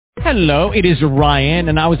Hello, it is Ryan,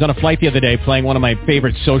 and I was on a flight the other day playing one of my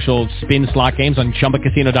favorite social spin slot games on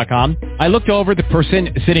ChumbaCasino.com. I looked over at the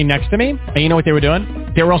person sitting next to me, and you know what they were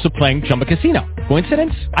doing? They were also playing Chumba Casino.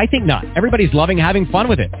 Coincidence? I think not. Everybody's loving having fun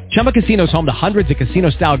with it. Chumba Casino is home to hundreds of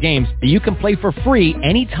casino-style games that you can play for free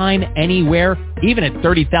anytime, anywhere, even at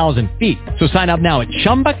 30,000 feet. So sign up now at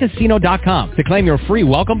ChumbaCasino.com to claim your free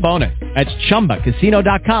welcome bonus. That's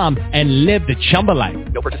ChumbaCasino.com and live the Chumba life.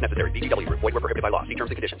 No purchase necessary. VGW. Void where prohibited by law. See terms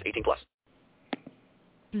and conditions. 18+.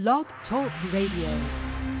 Blog Talk Radio.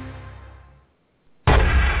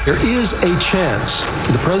 There is a chance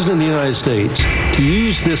for the President of the United States to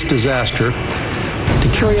use this disaster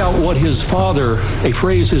to carry out what his father, a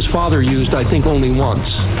phrase his father used, I think, only once,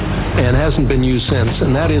 and hasn't been used since,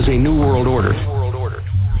 and that is a new world order.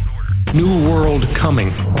 New world coming.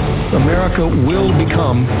 America will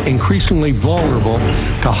become increasingly vulnerable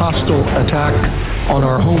to hostile attack on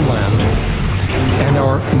our homeland, and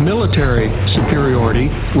our military superiority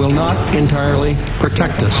will not entirely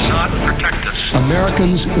protect us.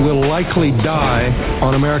 Americans will likely die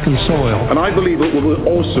on American soil. And I believe it will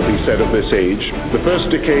also be said of this age, the first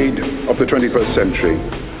decade of the 21st century,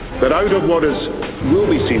 that out of what will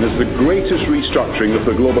be seen as the greatest restructuring of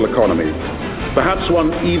the global economy, perhaps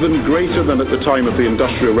one even greater than at the time of the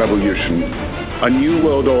Industrial Revolution, a new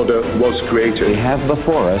world order was created. We have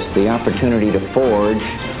before us the opportunity to forge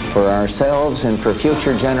for ourselves and for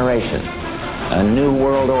future generations a new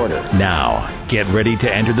world order. Now, get ready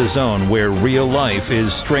to enter the zone where real life is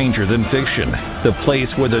stranger than fiction, the place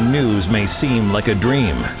where the news may seem like a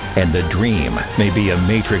dream, and the dream may be a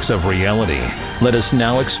matrix of reality. Let us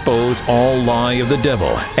now expose all lie of the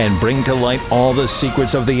devil and bring to light all the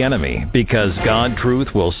secrets of the enemy, because God truth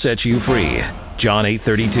will set you free. John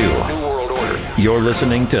 8:32. New World Order. You're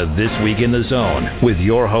listening to This Week in the Zone with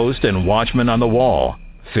your host and watchman on the wall,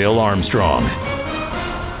 Phil Armstrong.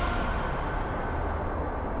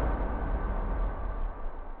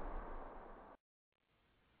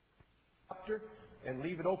 And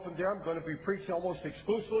leave it open there. I'm going to be preaching almost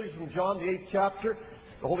exclusively from John, the 8th chapter.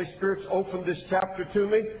 The Holy Spirit's opened this chapter to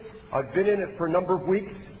me. I've been in it for a number of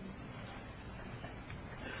weeks.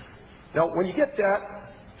 Now, when you get that,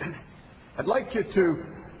 I'd like you to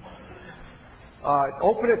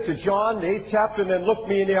open it to John, the 8th chapter, and then look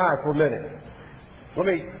me in the eye for a minute. Let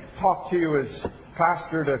me talk to you as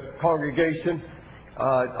pastor to congregation.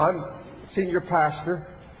 I'm senior pastor.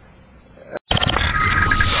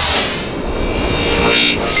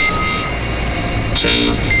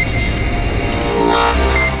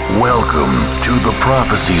 Welcome to the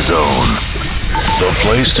Prophecy Zone, the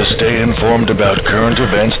place to stay informed about current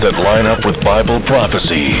events that line up with Bible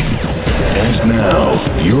prophecy. And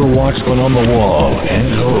now, your watchman on the wall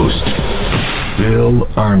and host, Phil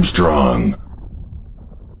Armstrong.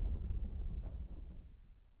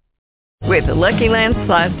 With the Lucky Land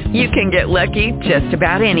Slots, you can get lucky just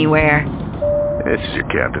about anywhere. This is your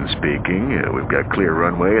captain speaking. We've got clear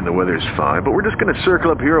runway and the weather's fine, but we're just going to circle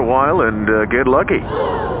up here a while and get lucky.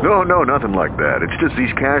 No, nothing like that. It's just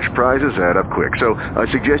these cash prizes add up quick. So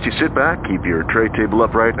I suggest you sit back, keep your tray table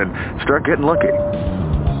upright, and start getting lucky.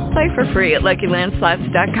 Play for free at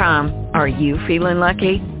LuckyLandSlots.com. Are you feeling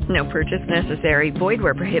lucky? No purchase necessary. Void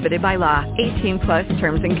where prohibited by law. 18+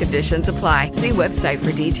 terms and conditions apply. See website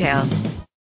for details.